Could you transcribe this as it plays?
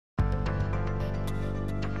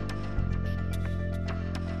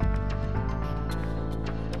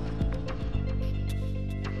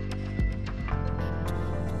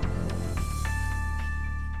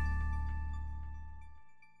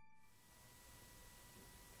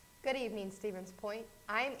Good evening, Stevens Point.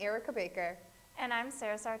 I'm Erica Baker. And I'm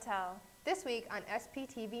Sarah Sartell. This week on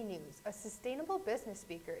SPTV News, a sustainable business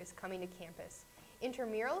speaker is coming to campus.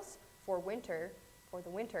 Intramurals for the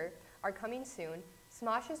winter are coming soon.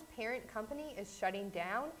 Smosh's parent company is shutting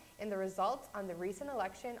down, and the results on the recent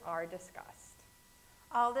election are discussed.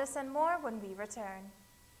 All this and more when we return.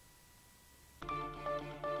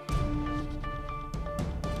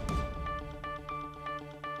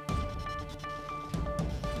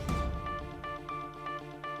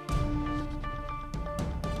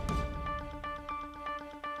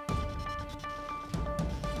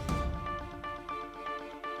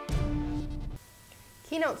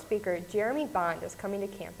 Keynote speaker Jeremy Bond is coming to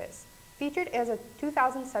campus. Featured as a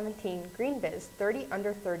 2017 GreenBiz 30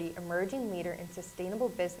 Under 30 Emerging Leader in Sustainable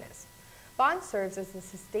Business, Bond serves as the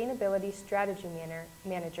Sustainability Strategy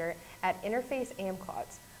Manager at Interface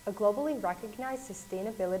Amcloths, a globally recognized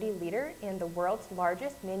sustainability leader and the world's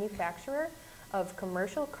largest manufacturer of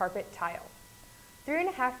commercial carpet tile.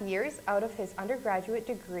 3.5 years out of his undergraduate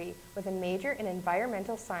degree with a major in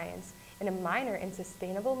environmental science and a minor in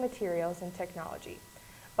sustainable materials and technology,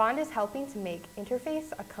 Bond is helping to make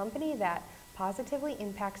Interface a company that positively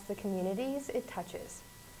impacts the communities it touches.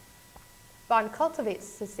 Bond cultivates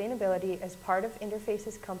sustainability as part of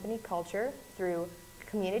Interface's company culture through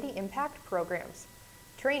community impact programs,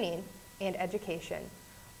 training, and education.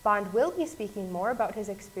 Bond will be speaking more about his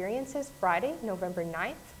experiences Friday, November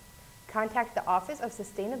 9th. Contact the Office of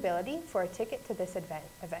Sustainability for a ticket to this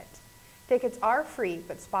event. Tickets are free,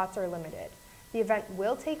 but spots are limited. The event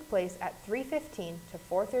will take place at 3:15 to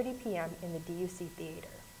 4:30 p.m. in the DUC Theater.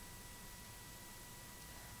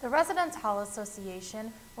 The Residence Hall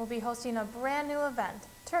Association will be hosting a brand new event,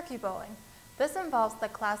 Turkey Bowling. This involves the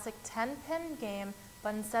classic 10-pin game,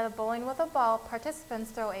 but instead of bowling with a ball,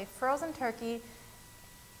 participants throw a frozen turkey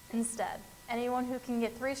instead. Anyone who can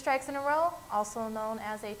get 3 strikes in a row, also known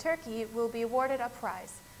as a turkey, will be awarded a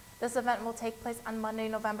prize. This event will take place on Monday,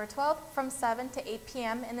 November 12th from 7 to 8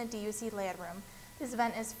 p.m. in the DUC Land Room. This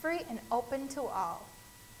event is free and open to all.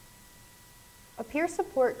 A peer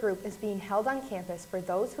support group is being held on campus for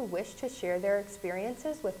those who wish to share their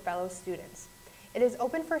experiences with fellow students. It is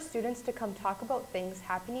open for students to come talk about things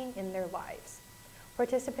happening in their lives.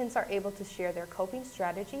 Participants are able to share their coping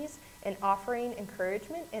strategies and offering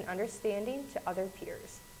encouragement and understanding to other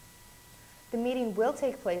peers. The meeting will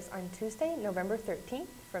take place on Tuesday, November 13th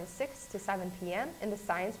from 6 to 7 p.m. in the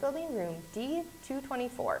Science Building Room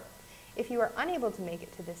D224. If you are unable to make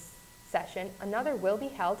it to this session, another will be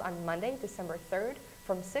held on Monday, December 3rd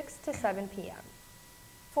from 6 to 7 p.m.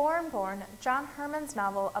 Foreign-born John Herman's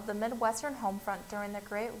novel of the Midwestern homefront during the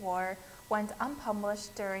Great War went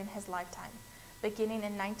unpublished during his lifetime. Beginning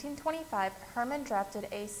in 1925, Herman drafted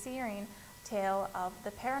a searing tale of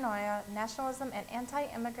the paranoia, nationalism, and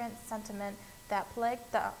anti-immigrant sentiment that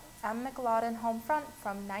plagued the McLaughlin home front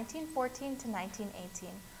from 1914 to 1918.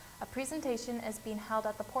 A presentation is being held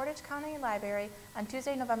at the Portage County Library on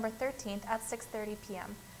Tuesday, November 13th at 6:30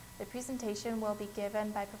 p.m. The presentation will be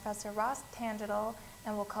given by Professor Ross Tangedal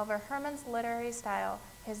and will cover Herman's literary style,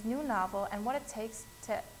 his new novel, and what it takes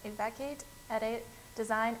to evaluate, edit,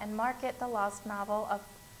 design, and market the lost novel of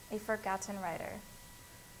a forgotten writer.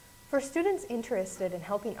 For students interested in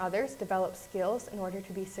helping others develop skills in order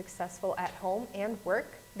to be successful at home and work,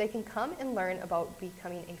 they can come and learn about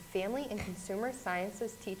becoming a family and consumer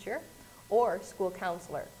sciences teacher or school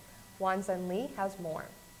counselor. Wanzan Lee has more.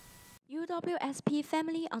 UWSP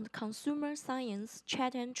Family and Consumer Science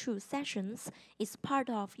Chat and Truth sessions is part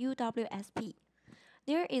of UWSP.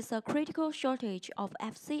 There is a critical shortage of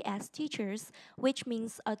FCS teachers, which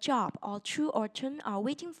means a job or 2 or 10 are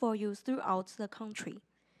waiting for you throughout the country.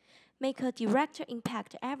 Make a direct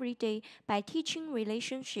impact every day by teaching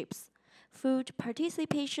relationships, food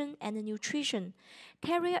participation and nutrition,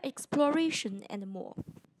 career exploration, and more.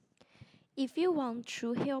 If you want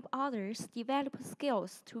to help others develop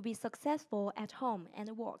skills to be successful at home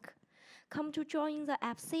and work, come to join the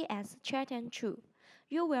FCS Chat and Chew.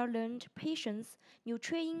 You will learn patience,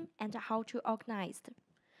 nutrition, and how to organize.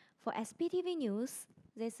 For SPTV News,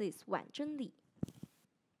 this is Wanzhen Li.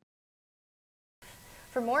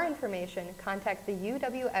 For more information, contact the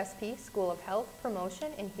UWSP School of Health,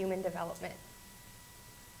 Promotion, and Human Development.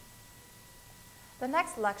 The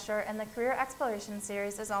next lecture in the Career Exploration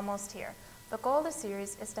Series is almost here. The goal of the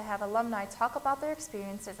series is to have alumni talk about their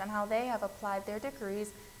experiences and how they have applied their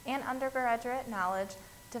degrees and undergraduate knowledge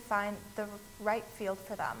to find the right field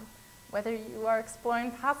for them. Whether you are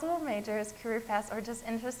exploring possible majors, career paths, or just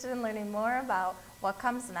interested in learning more about what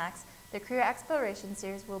comes next, the Career Exploration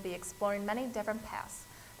Series will be exploring many different paths.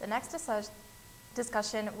 The next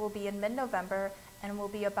discussion will be in mid-November and will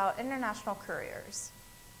be about international careers.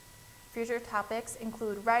 Future topics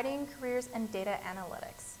include writing, careers, and data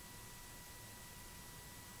analytics.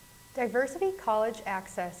 Diversity College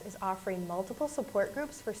Access is offering multiple support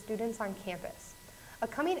groups for students on campus. A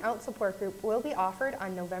coming out support group will be offered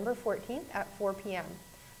on November 14th at 4 p.m.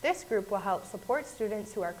 This group will help support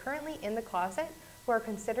students who are currently in the closet who are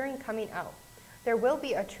considering coming out. There will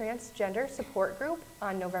be a transgender support group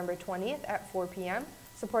on November 20th at 4 p.m.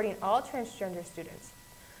 supporting all transgender students.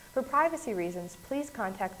 For privacy reasons, please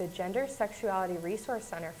contact the Gender Sexuality Resource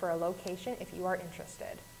Center for a location if you are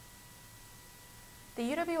interested. The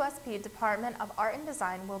UWSP Department of Art and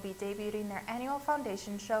Design will be debuting their annual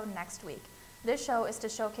foundation show next week. This show is to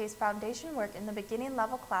showcase foundation work in the beginning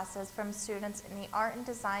level classes from students in the Art and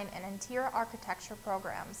Design and Interior Architecture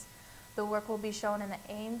programs. The work will be shown in the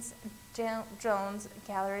Ames Jones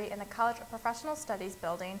Gallery in the College of Professional Studies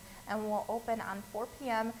building and will open on 4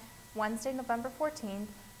 p.m. Wednesday, November 14th.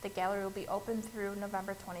 The gallery will be open through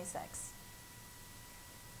November 26th.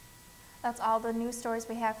 That's all the news stories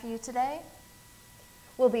we have for you today.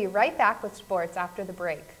 We'll be right back with sports after the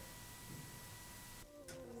break.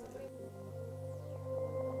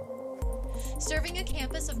 Serving a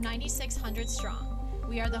campus of 9,600 strong,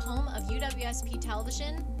 we are the home of UWSP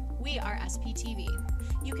Television. We are SPTV.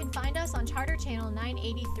 You can find us on Charter Channel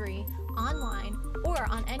 983, online, or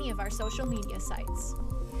on any of our social media sites.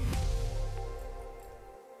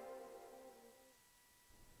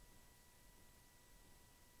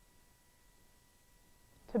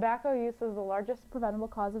 Tobacco use is the largest preventable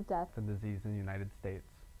cause of death and disease in the United States.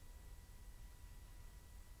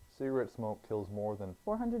 Cigarette smoke kills more than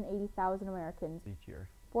 480,000 Americans each year.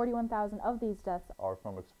 41,000 of these deaths are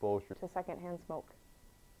from exposure to secondhand smoke.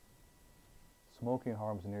 Smoking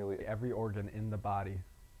harms nearly every organ in the body.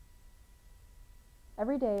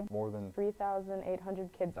 Every day, more than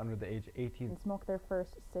 3,800 kids under the age of 18 smoke their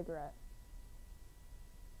first cigarette.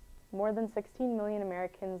 More than 16 million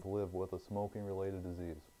Americans live with a smoking-related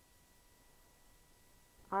disease.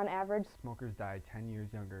 On average, smokers die 10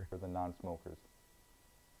 years younger than non-smokers.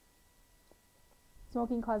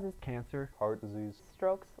 Smoking causes cancer, heart disease,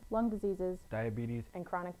 strokes, lung diseases, diabetes, and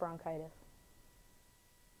chronic bronchitis.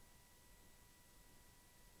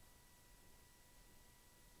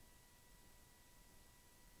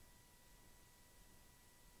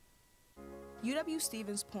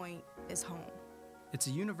 UW-Stevens Point is home. It's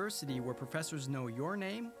a university where professors know your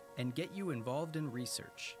name and get you involved in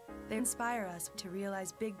research. They inspire us to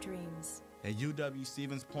realize big dreams. At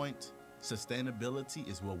UW-Stevens Point, sustainability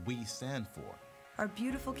is what we stand for. Our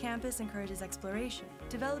beautiful campus encourages exploration,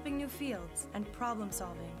 developing new fields, and problem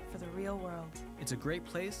solving for the real world. It's a great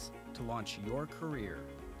place to launch your career.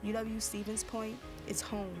 UW-Stevens Point is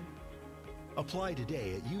home. Apply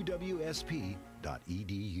today at uwsp.edu.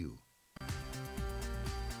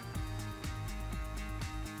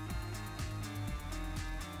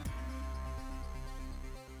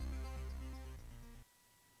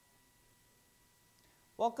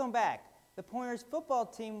 Welcome back. The Pointers football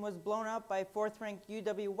team was blown out by 4th-ranked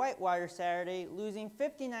UW-Whitewater Saturday, losing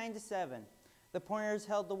 59-7. The Pointers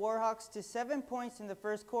held the Warhawks to 7 points in the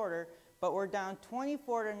first quarter, but were down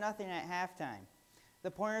 24-0 at halftime.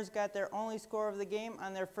 The Pointers got their only score of the game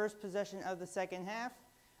on their first possession of the second half,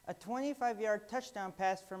 a 25-yard touchdown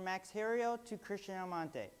pass from Max Herrio to Christian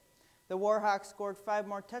Almonte. The Warhawks scored 5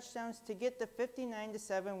 more touchdowns to get the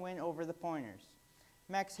 59-7 win over the Pointers.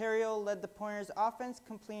 Max Herrio led the Pointers offense,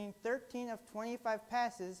 completing 13 of 25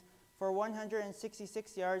 passes for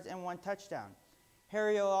 166 yards and 1 touchdown.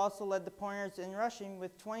 Herrio also led the Pointers in rushing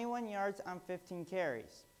with 21 yards on 15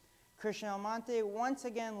 carries. Christian Almonte once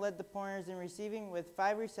again led the Pointers in receiving with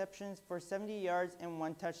 5 receptions for 70 yards and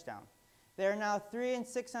 1 touchdown. They are now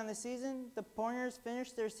 3-6 on the season. The Pointers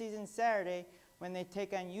finished their season Saturday when they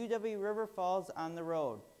take on UW River Falls on the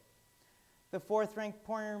road. The 4th-ranked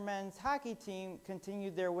Pointer men's hockey team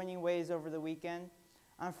continued their winning ways over the weekend.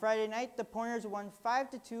 On Friday night, the Pointers won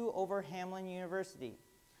 5-2 over Hamline University.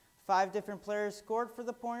 5 different players scored for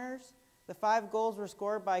the Pointers. The 5 goals were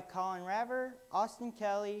scored by Colin Raver, Austin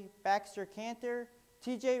Kelly, Baxter Cantor,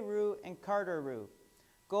 TJ Rue, and Carter Rue.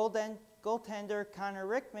 Goaltender Connor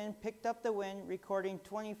Rickman picked up the win, recording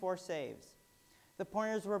 24 saves. The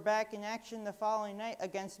Pointers were back in action the following night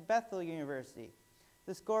against Bethel University.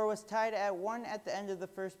 The score was tied at 1 at the end of the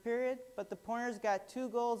first period, but the Pointers got 2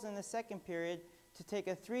 goals in the second period to take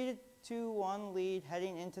a 3-2-1 lead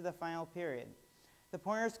heading into the final period. The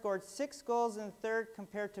Pointers scored 6 goals in the third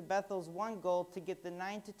compared to Bethel's 1 goal to get the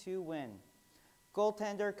 9-2 win.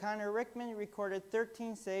 Goaltender Connor Rickman recorded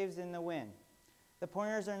 13 saves in the win. The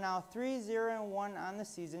Pointers are now 3-0-1 on the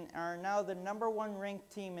season and are now the #1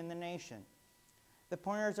 ranked team in the nation. The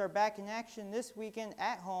Pointers are back in action this weekend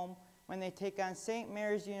at home when they take on St.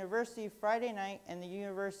 Mary's University Friday night and the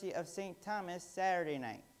University of St. Thomas Saturday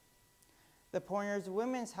night. The Pointers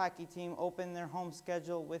women's hockey team opened their home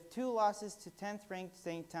schedule with 2 losses to 10th-ranked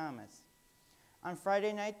St. Thomas. On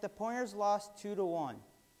Friday night, the Pointers lost 2-1.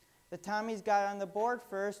 The Tommies got on the board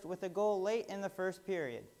first with a goal late in the first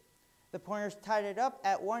period. The Pointers tied it up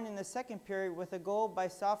at 1 in the second period with a goal by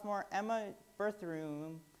sophomore Emma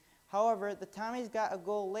Bertherum. However, the Tommies got a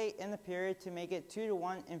goal late in the period to make it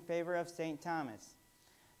 2-1 in favor of St. Thomas.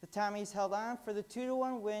 The Tommies held on for the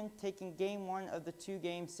 2-1 win, taking Game 1 of the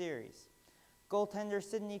 2-game series. Goaltender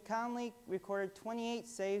Sidney Conley recorded 28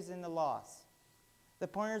 saves in the loss. The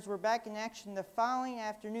Pointers were back in action the following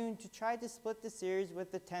afternoon to try to split the series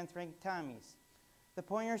with the 10th-ranked Tommies. The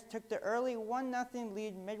Pointers took the early 1-0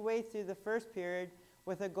 lead midway through the first period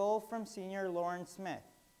with a goal from senior Lauren Smith.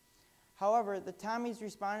 However, the Tommies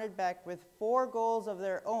responded back with 4 goals of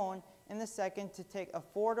their own in the second to take a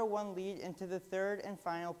 4-1 lead into the third and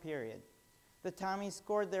final period. The Tommies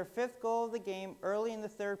scored their 5th goal of the game early in the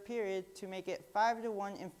third period to make it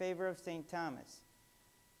 5-1 in favor of St. Thomas.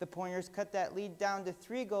 The Pointers cut that lead down to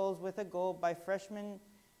 3 goals with a goal by freshman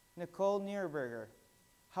Nicole Nierberger.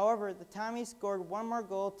 However, the Tommies scored 1 more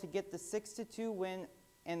goal to get the 6-2 win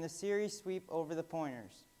and the series sweep over the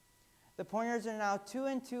Pointers. The Pointers are now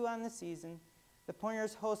 2-2 on the season. The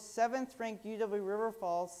Pointers host 7th-ranked UW River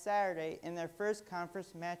Falls Saturday in their first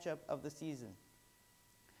conference matchup of the season.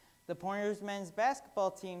 The Pointers men's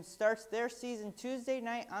basketball team starts their season Tuesday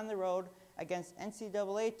night on the road against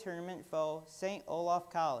NCAA tournament foe St.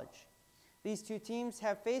 Olaf College. These 2 teams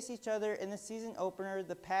have faced each other in the season opener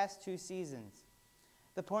the past 2 seasons.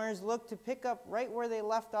 The Pointers look to pick up right where they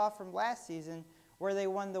left off from last season, where they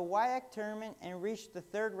won the WIAC tournament and reached the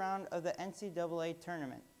 3rd round of the NCAA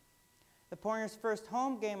tournament. The Pointers' first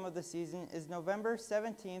home game of the season is November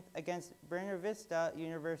 17th against Buena Vista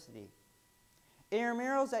University.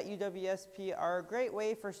 Intramurals at UWSP are a great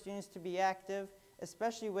way for students to be active,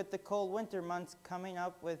 especially with the cold winter months coming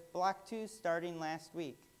up with Block 2 starting last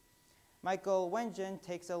week. Michael Wengen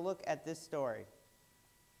takes a look at this story.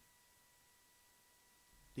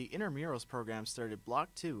 The Intramurals program started Block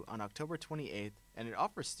 2 on October 28th, and it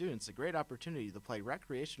offers students a great opportunity to play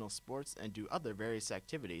recreational sports and do other various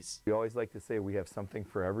activities. We always like to say we have something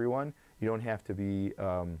for everyone. You don't have to be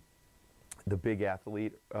the big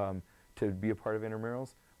athlete to be a part of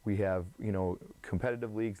intramurals. We have,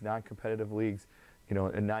 competitive leagues, non-competitive leagues.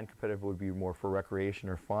 And non-competitive would be more for recreation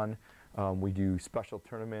or fun. We do special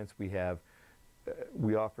tournaments.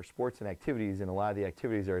 We offer sports and activities, and a lot of the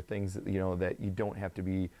activities are things that you don't have to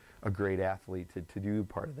be a great athlete to do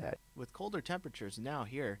part of that. With colder temperatures now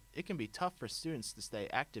here, it can be tough for students to stay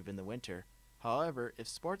active in the winter. However, if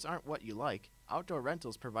sports aren't what you like, Outdoor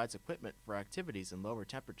Rentals provides equipment for activities in lower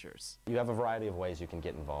temperatures. You have a variety of ways you can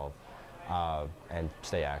get involved and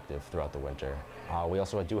stay active throughout the winter. We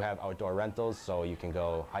also do have outdoor rentals, so you can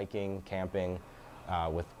go hiking, camping,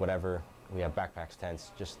 with whatever. We have backpacks,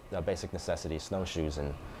 tents, just the basic necessities, snowshoes,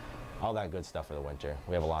 and all that good stuff for the winter.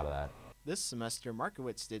 We have a lot of that. This semester,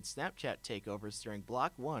 Markowitz did Snapchat takeovers during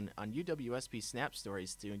Block 1 on UWSP Snap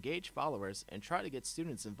Stories to engage followers and try to get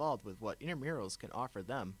students involved with what intramurals can offer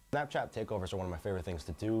them. Snapchat takeovers are one of my favorite things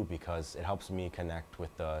to do because it helps me connect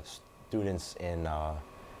with the students in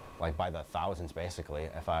by the thousands, basically.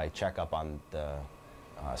 If I check up on the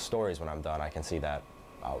stories when I'm done, I can see that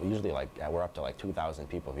usually we're up to 2,000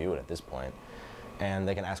 people view it at this point. And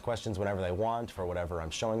they can ask questions whenever they want for whatever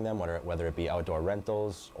I'm showing them, whether it be outdoor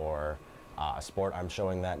rentals or a sport I'm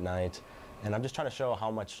showing that night. And I'm just trying to show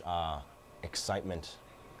how much excitement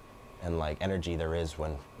and energy there is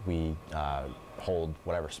when we hold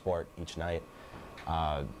whatever sport each night.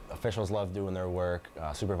 Officials love doing their work,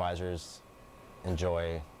 supervisors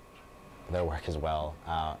enjoy their work as well,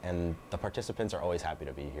 and the participants are always happy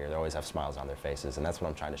to be here. They always have smiles on their faces, and that's what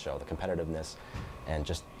I'm trying to show, the competitiveness and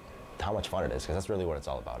just how much fun it is, because that's really what it's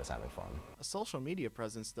all about, is having fun. A social media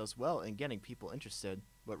presence does well in getting people interested,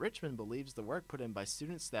 but Richmond believes the work put in by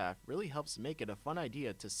student staff really helps make it a fun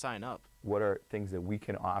idea to sign up. What are things that we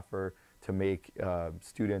can offer to make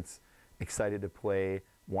students excited to play,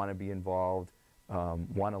 want to be involved,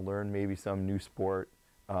 want to learn maybe some new sport?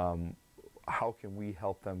 How can we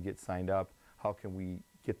help them get signed up? How can we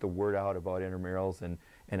get the word out about intramurals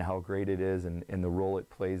and how great it is and the role it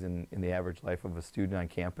plays in the average life of a student on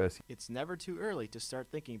campus? It's never too early to start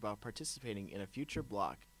thinking about participating in a future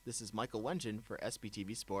block. This is Michael Wengen for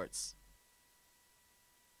SPTV Sports.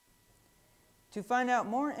 To find out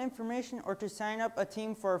more information or to sign up a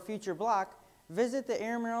team for a future block, visit the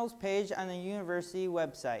intramurals page on the university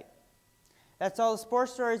website. That's all the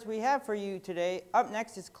sports stories we have for you today. Up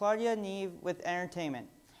next is Claudia Neve with entertainment.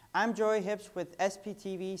 I'm Joey Hips with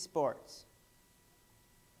SPTV Sports.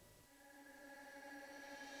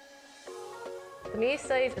 The Media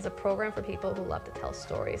Studies is a program for people who love to tell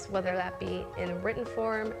stories, whether that be in written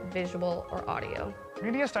form, visual, or audio.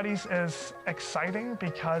 Media Studies is exciting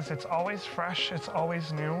because it's always fresh, it's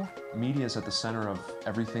always new. Media is at the center of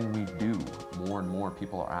everything we do. More and more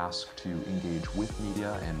people are asked to engage with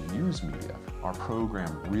media and use media. Our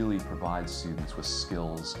program really provides students with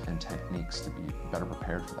skills and techniques to be better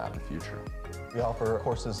prepared for that in the future. We offer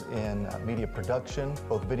courses in media production,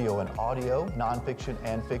 both video and audio, nonfiction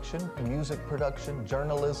and fiction, music production,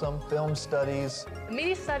 journalism, film studies.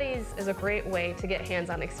 Media Studies is a great way to get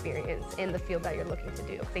hands-on experience in the field that you're looking to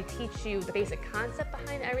do. They teach you the basic concept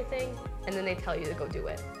behind everything, and then they tell you to go do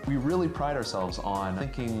it. We really pride ourselves on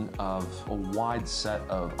thinking of a wide set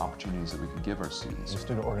of opportunities that we can give our students. The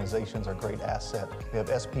student organizations are a great asset. We have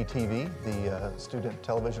SPTV, the student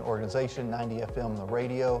television organization, 90 FM, the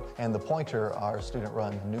radio, and The Pointer, our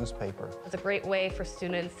student-run newspaper. It's a great way for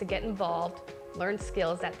students to get involved, learn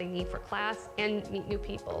skills that they need for class, and meet new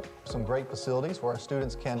people. Some great facilities where our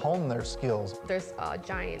students can hone their skills. There's a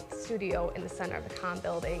giant studio in the center of the comm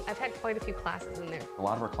building. I've had quite a few classes in there. A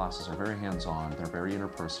lot of our classes are very hands-on, they're very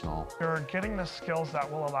interpersonal. You're getting the skills that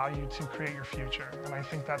will allow you to create your future, and I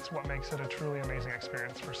think that's what makes it a truly amazing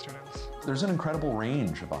experience for students. There's an incredible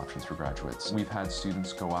range of options for graduates. We've had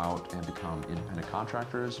students go out and become independent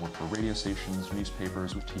contractors, work for radio stations,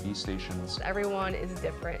 newspapers, with TV stations. Everyone is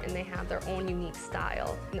different and they have their own unique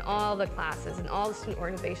style. In all the classes and all the student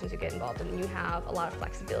organizations you get involved in, you have a lot of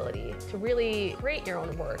flexibility to really create your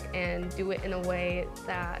own work and do it in a way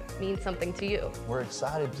that means something to you. We're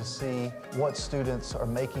excited to see what students are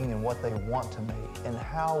making and what they want to make, and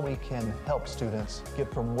how we can help students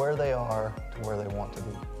get from where they are to where they want to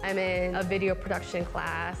be. I'm in a video production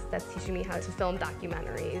class that's teaching me how to film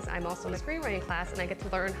documentaries. I'm also in a screenwriting class and I get to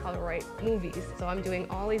learn how to write movies. So I'm doing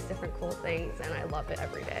all these different cool things and I love it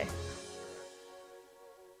every day.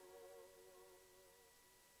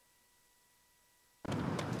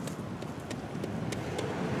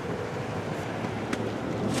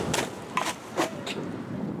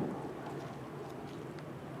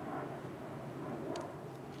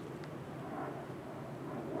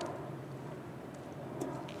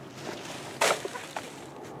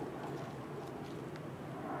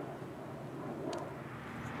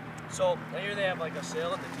 So I hear they have like a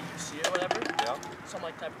sale at the DUC or whatever. Yeah. Some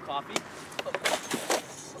like type of coffee.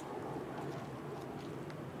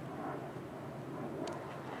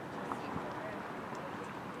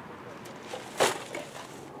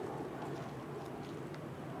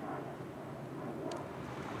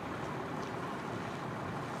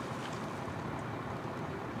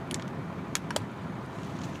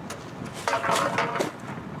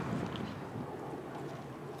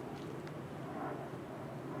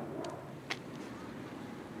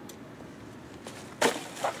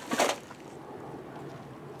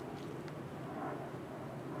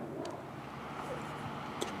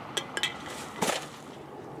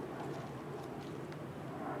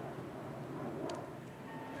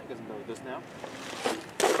 Doesn't know this now.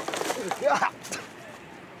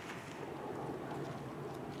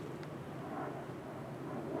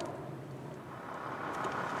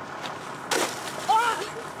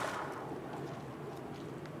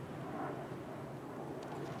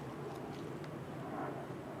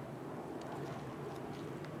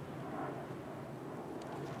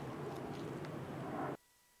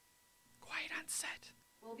 Quiet on set.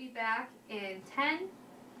 We'll be back in 10,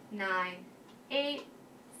 9, 8,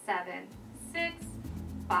 7, 6,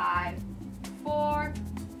 5, 4,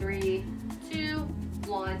 3, 2,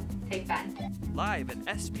 1. Take Ben. Live at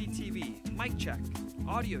SPTV, mic check,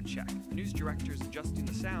 audio check, news directors adjusting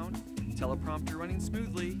the sound, teleprompter running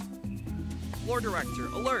smoothly. Floor director,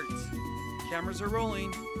 alert! Cameras are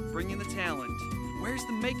rolling, bring in the talent. Where's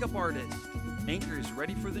the makeup artist? Anchors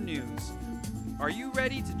ready for the news. Are you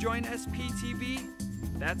ready to join SPTV?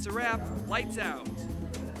 That's a wrap, lights out.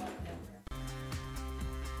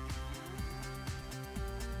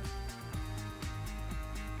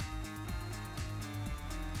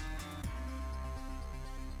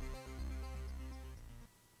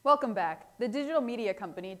 Welcome back. The digital media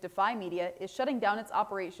company, Defy Media, is shutting down its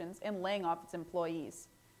operations and laying off its employees.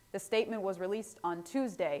 The statement was released on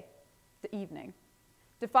Tuesday evening.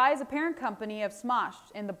 Defy is a parent company of Smosh,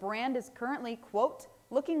 and the brand is currently, quote,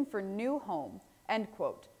 looking for new home, end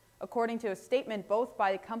quote, according to a statement both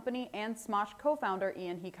by the company and Smosh co-founder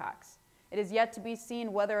Ian Hecox. It is yet to be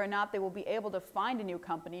seen whether or not they will be able to find a new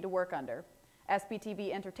company to work under.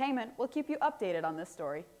 SPTV Entertainment will keep you updated on this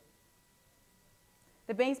story.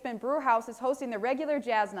 The Basement Brew House is hosting the regular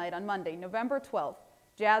jazz night on Monday, November 12th.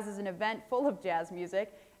 Jazz is an event full of jazz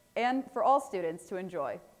music and for all students to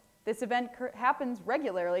enjoy. This event happens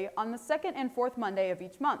regularly on the second and fourth Monday of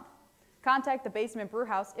each month. Contact the Basement Brew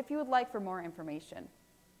House if you would like for more information.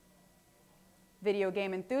 Video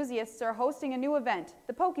game enthusiasts are hosting a new event,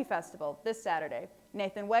 the Poke Festival, this Saturday.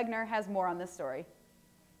 Nathan Wegner has more on this story.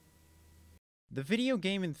 The video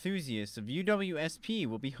game enthusiasts of UWSP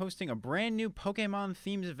will be hosting a brand new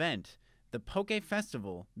Pokemon-themed event, the Poke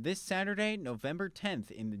Festival, this Saturday, November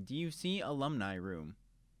 10th in the DUC Alumni Room.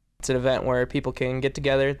 It's an event where people can get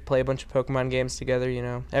together, play a bunch of Pokemon games together, you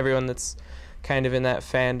know. Everyone that's kind of in that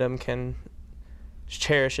fandom can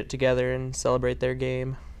cherish it together and celebrate their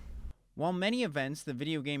game. While many events the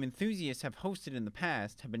video game enthusiasts have hosted in the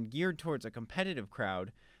past have been geared towards a competitive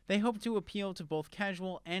crowd, they hope to appeal to both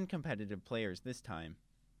casual and competitive players this time.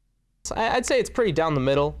 So I'd say it's pretty down the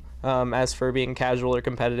middle. As for being casual or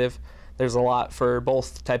competitive, there's a lot for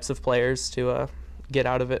both types of players to get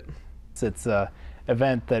out of it. It's an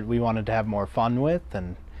event that we wanted to have more fun with,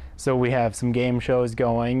 and so we have some game shows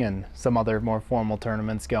going and some other more formal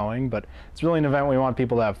tournaments going, but it's really an event we want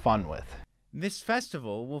people to have fun with. This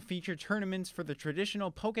festival will feature tournaments for the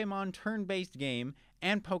traditional Pokemon turn-based game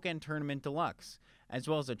and Pokken Tournament Deluxe, as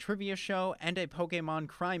well as a trivia show and a Pokemon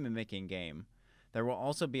crime-mimicking game. There will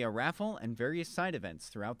also be a raffle and various side events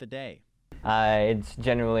throughout the day. It's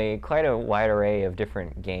generally quite a wide array of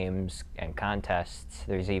different games and contests.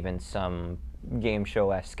 There's even some game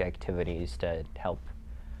show-esque activities to help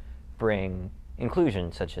bring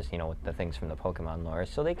inclusion, such as, you know, with the things from the Pokemon lore.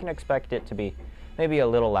 So they can expect it to be maybe a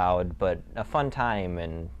little loud, but a fun time,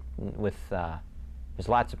 and with there's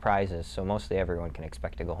lots of prizes, so mostly everyone can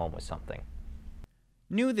expect to go home with something.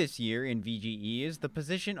 New this year in VGE is the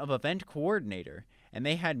position of event coordinator, and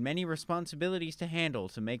they had many responsibilities to handle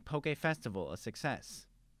to make Poke Festival a success.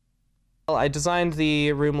 Well, I designed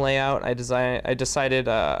the room layout. I decided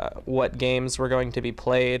what games were going to be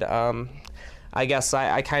played. I guess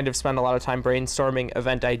I kind of spend a lot of time brainstorming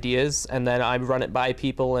event ideas, and then I run it by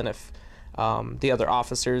people, and if the other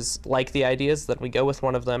officers like the ideas, then we go with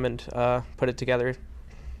one of them and put it together.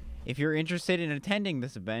 If you're interested in attending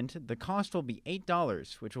this event, the cost will be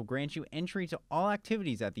 $8, which will grant you entry to all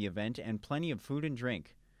activities at the event and plenty of food and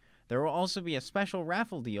drink. There will also be a special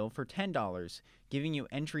raffle deal for $10, giving you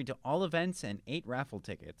entry to all events and 8 raffle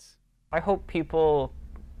tickets. I hope people,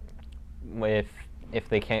 if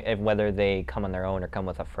they can, whether they come on their own or come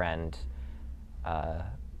with a friend,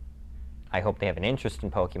 I hope they have an interest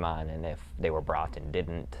in Pokemon, and if they were brought and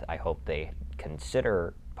didn't, I hope they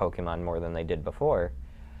consider Pokemon more than they did before,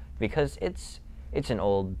 because it's an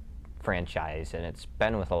old franchise and it's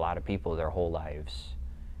been with a lot of people their whole lives.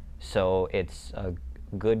 So it's a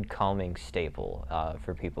good calming staple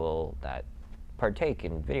for people that partake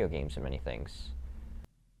in video games and many things.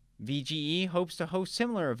 VGE hopes to host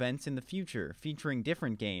similar events in the future, featuring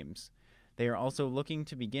different games. They are also looking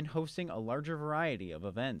to begin hosting a larger variety of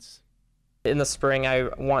events. In the spring, I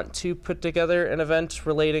want to put together an event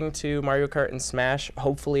relating to Mario Kart and Smash,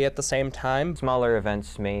 hopefully at the same time. Smaller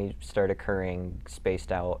events may start occurring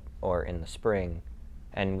spaced out or in the spring,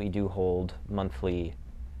 and we do hold monthly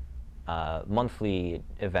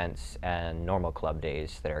events and normal club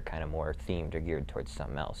days that are kind of more themed or geared towards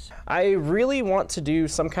something else. I really want to do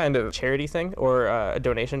some kind of charity thing or a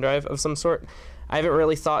donation drive of some sort. I haven't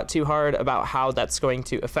really thought too hard about how that's going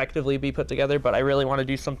to effectively be put together, but I really want to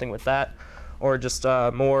do something with that, or just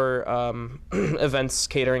more events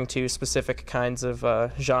catering to specific kinds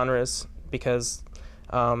of genres, because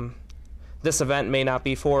this event may not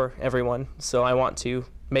be for everyone, so I want to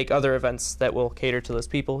make other events that will cater to those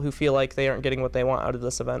people who feel like they aren't getting what they want out of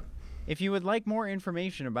this event. If you would like more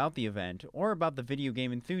information about the event or about the video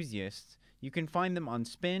game enthusiasts, you can find them on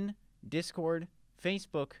Spin, Discord,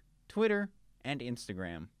 Facebook, Twitter, and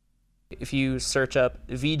Instagram. If you search up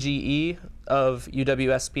VGE of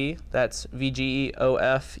UWSP, that's VGE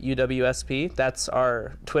OF UWSP, that's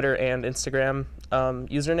our Twitter and Instagram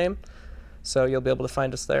username, so you'll be able to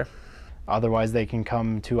find us there. Otherwise, they can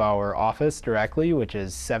come to our office directly, which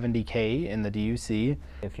is 70K in the DUC.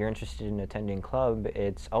 If you're interested in attending club,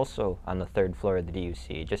 it's also on the 3rd floor of the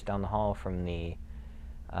DUC, just down the hall from the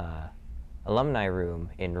alumni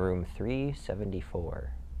room in room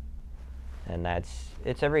 374. And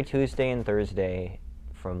it's every Tuesday and Thursday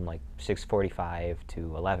from like 6:45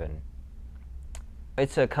 to 11.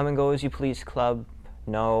 It's a come and go as you please club,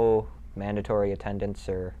 no mandatory attendance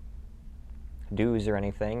or dues or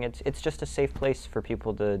anything. It's just a safe place for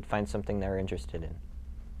people to find something they're interested in.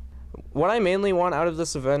 What I mainly want out of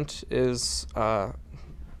this event is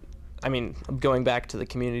I mean, going back to the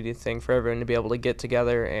community thing, for everyone to be able to get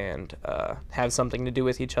together and have something to do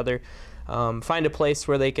with each other, find a place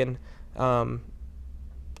where they can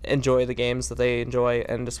enjoy the games that they enjoy,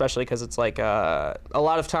 and especially because it's like a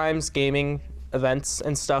lot of times gaming events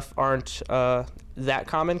and stuff aren't that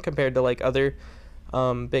common compared to like other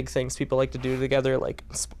big things people like to do together. Like,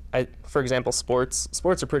 for example, sports.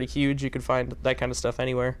 Sports are pretty huge. You could find that kind of stuff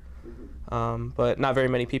anywhere. But not very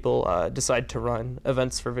many people decide to run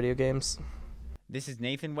events for video games. This is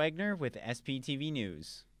Nathan Wagner with SPTV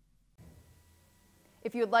News.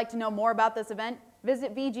 If you would like to know more about this event,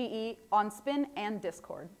 visit VGE on Spin and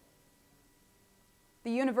Discord.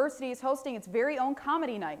 The university is hosting its very own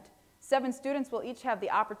comedy night. 7 students will each have the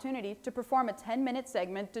opportunity to perform a 10-minute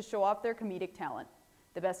segment to show off their comedic talent.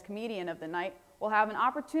 The best comedian of the night will have an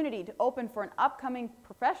opportunity to open for an upcoming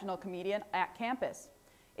professional comedian at campus.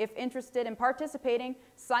 If interested in participating,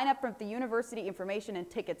 sign up from the University Information and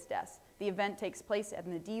Tickets Desk. The event takes place at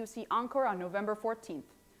the DUC Encore on November 14th.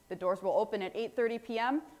 The doors will open at 8:30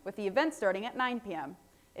 p.m. with the event starting at 9 p.m.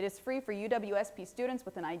 It is free for UWSP students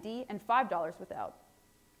with an ID and $5 without.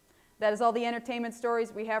 That is all the entertainment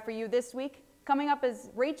stories we have for you this week. Coming up is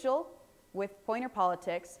Rachel with Pointer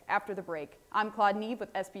Politics after the break. I'm Claude Neve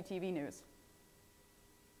with SPTV News.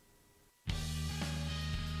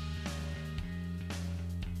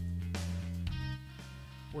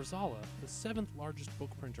 Warzala, the 7th largest book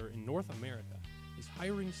printer in North America, is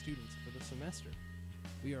hiring students for the semester.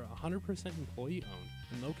 We are 100% employee-owned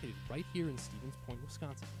and located right here in Stevens Point,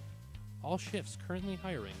 Wisconsin. All shifts currently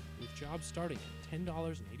hiring, with jobs starting at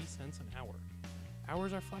 $10.80 an hour.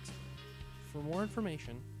 Hours are flexible. For more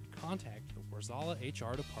information, contact the Warzala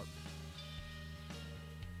HR department.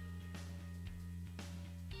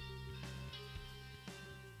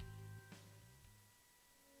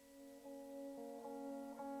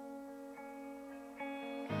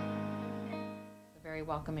 A very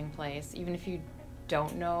welcoming place. Even if you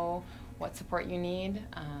don't know what support you need,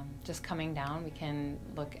 just coming down, we can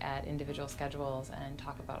look at individual schedules and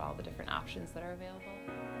talk about all the different options that are available.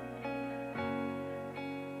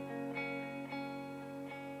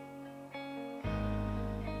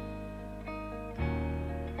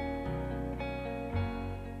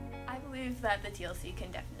 I believe that the TLC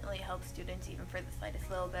can definitely help students even for the slightest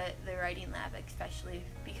little bit. The writing lab, especially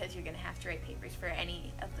because you're going to have to write papers for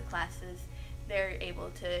any of the classes, they're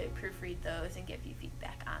able to proofread those and give you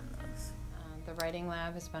feedback on those. The writing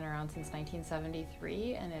lab has been around since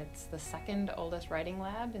 1973, and it's the 2nd oldest writing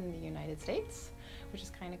lab in the United States, which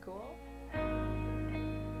is kind of cool.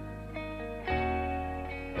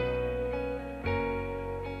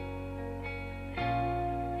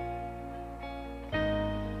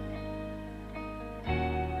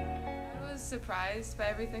 I was surprised by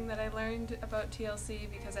everything that I learned about TLC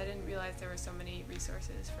because I didn't realize there were so many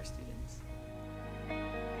resources for students.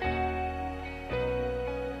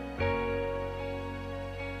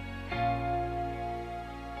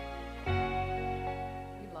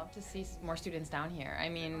 To see more students down here. I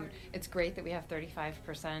mean, it's great that we have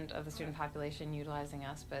 35% of the student population utilizing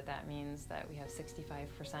us, but that means that we have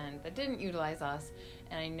 65% that didn't utilize us,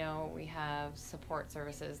 and I know we have support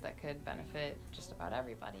services that could benefit just about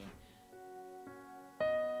everybody.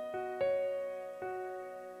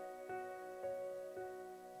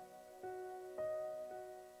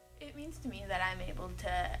 It means to me that I'm able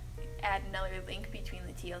to add another link between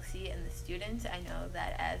the TLC and the students. I know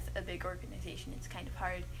that as a big organization, it's kind of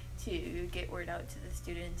hard to get word out to the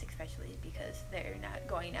students, especially because they're not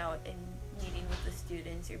going out and meeting with the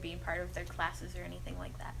students or being part of their classes or anything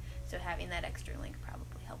like that. So having that extra link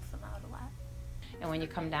probably helps them out a lot. And when you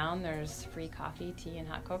come down, there's free coffee, tea, and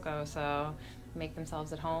hot cocoa, so make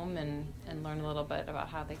themselves at home and learn a little bit about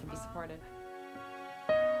how they can be supported.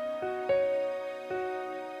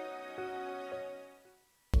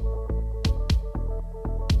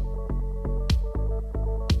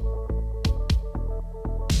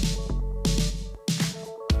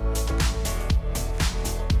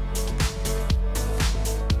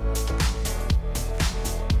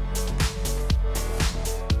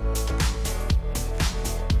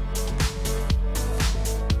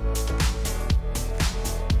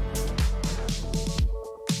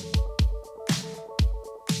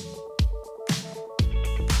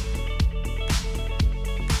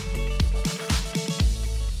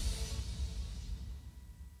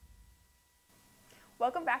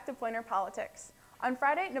 Welcome back to Pointer Politics. On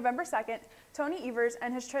Friday, November 2nd, Tony Evers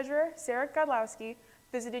and his treasurer, Sarah Godlowski,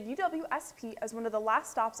 visited UWSP as one of the last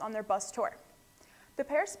stops on their bus tour. The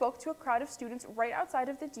pair spoke to a crowd of students right outside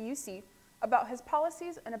of the DUC about his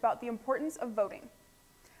policies and about the importance of voting.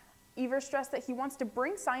 Evers stressed that he wants to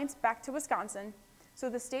bring science back to Wisconsin, so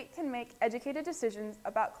the state can make educated decisions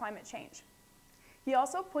about climate change. He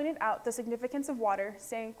also pointed out the significance of water,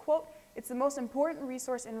 saying, quote, "It's the most important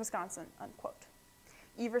resource in Wisconsin," unquote.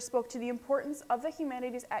 Evers spoke to the importance of the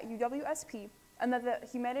humanities at UWSP and that the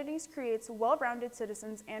humanities creates well-rounded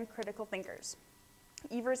citizens and critical thinkers.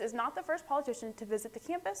 Evers is not the first politician to visit the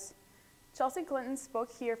campus. Chelsea Clinton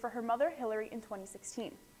spoke here for her mother, Hillary, in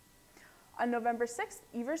 2016. On November 6th,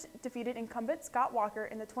 Evers defeated incumbent Scott Walker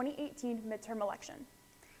in the 2018 midterm election.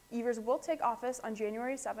 Evers will take office on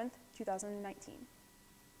January 7th, 2019.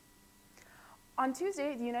 On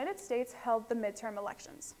Tuesday, the United States held the midterm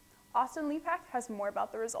elections. Austin Lepak has more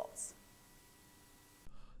about the results.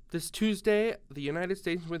 This Tuesday, the United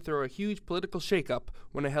States went through a huge political shakeup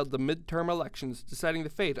when it held the midterm elections, deciding the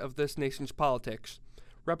fate of this nation's politics.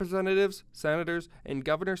 Representatives, senators, and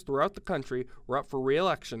governors throughout the country were up for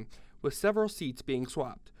re-election, with several seats being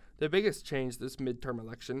swapped. The biggest change this midterm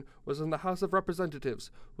election was in the House of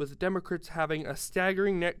Representatives, with Democrats having a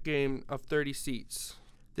staggering net gain of 30 seats.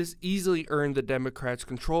 This easily earned the Democrats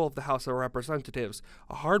control of the House of Representatives,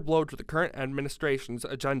 a hard blow to the current administration's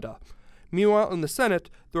agenda. Meanwhile, in the Senate,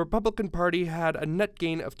 the Republican Party had a net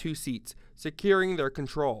gain of 2 seats, securing their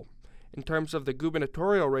control. In terms of the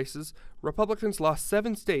gubernatorial races, Republicans lost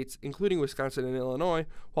 7 states, including Wisconsin and Illinois,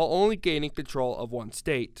 while only gaining control of 1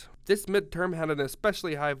 state. This midterm had an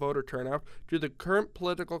especially high voter turnout due to the current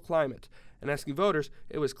political climate, and asking voters,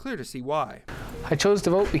 it was clear to see why. I chose to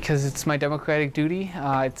vote because it's my democratic duty.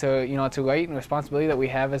 It's a right and responsibility that we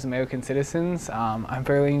have as American citizens. I'm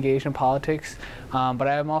fairly engaged in politics, but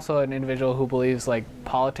I am also an individual who believes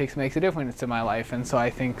politics makes a difference in my life, and so I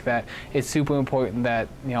think that it's super important that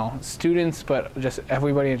students, but just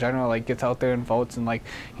everybody in general, gets out there and votes and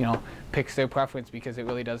picks their preference, because it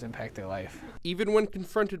really does impact their life. Even when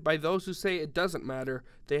confronted by those who say it doesn't matter,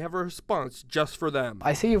 they have a response just for them.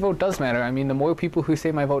 I say your vote does matter. I mean, the more people who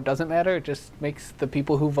say my vote doesn't matter, it just makes the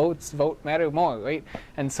people who vote matter more, right?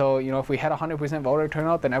 And so, if we had 100% voter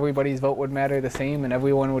turnout, then everybody's vote would matter the same, and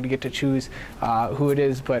everyone would get to choose who it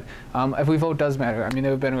is. But every vote does matter. I mean,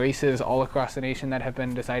 there have been races all across the nation that have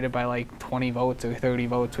been decided by 20 votes or 30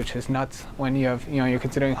 votes, which is nuts when you have, you're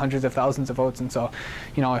considering hundreds of thousands of votes. And so,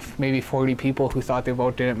 if maybe 40 people who thought their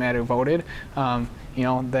vote didn't matter voted,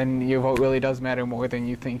 then your vote really does matter more than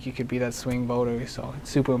you think. You could be that swing voter, so it's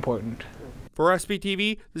super important. For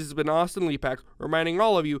SPTV, this has been Austin Lepak, reminding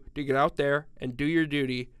all of you to get out there and do your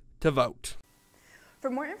duty to vote. For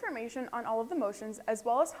more information on all of the motions, as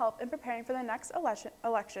well as help in preparing for the next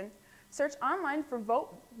election, search online for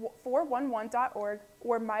vote411.org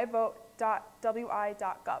or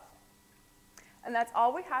myvote.wi.gov. And that's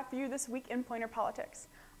all we have for you this week in Pointer Politics.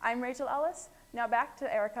 I'm Rachel Ellis. Now back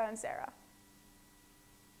to Erica and Sarah.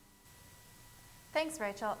 Thanks,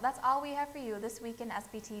 Rachel. That's all we have for you this week in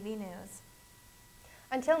SPTV News.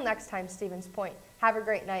 Until next time, Stevens Point, have a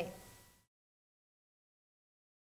great night.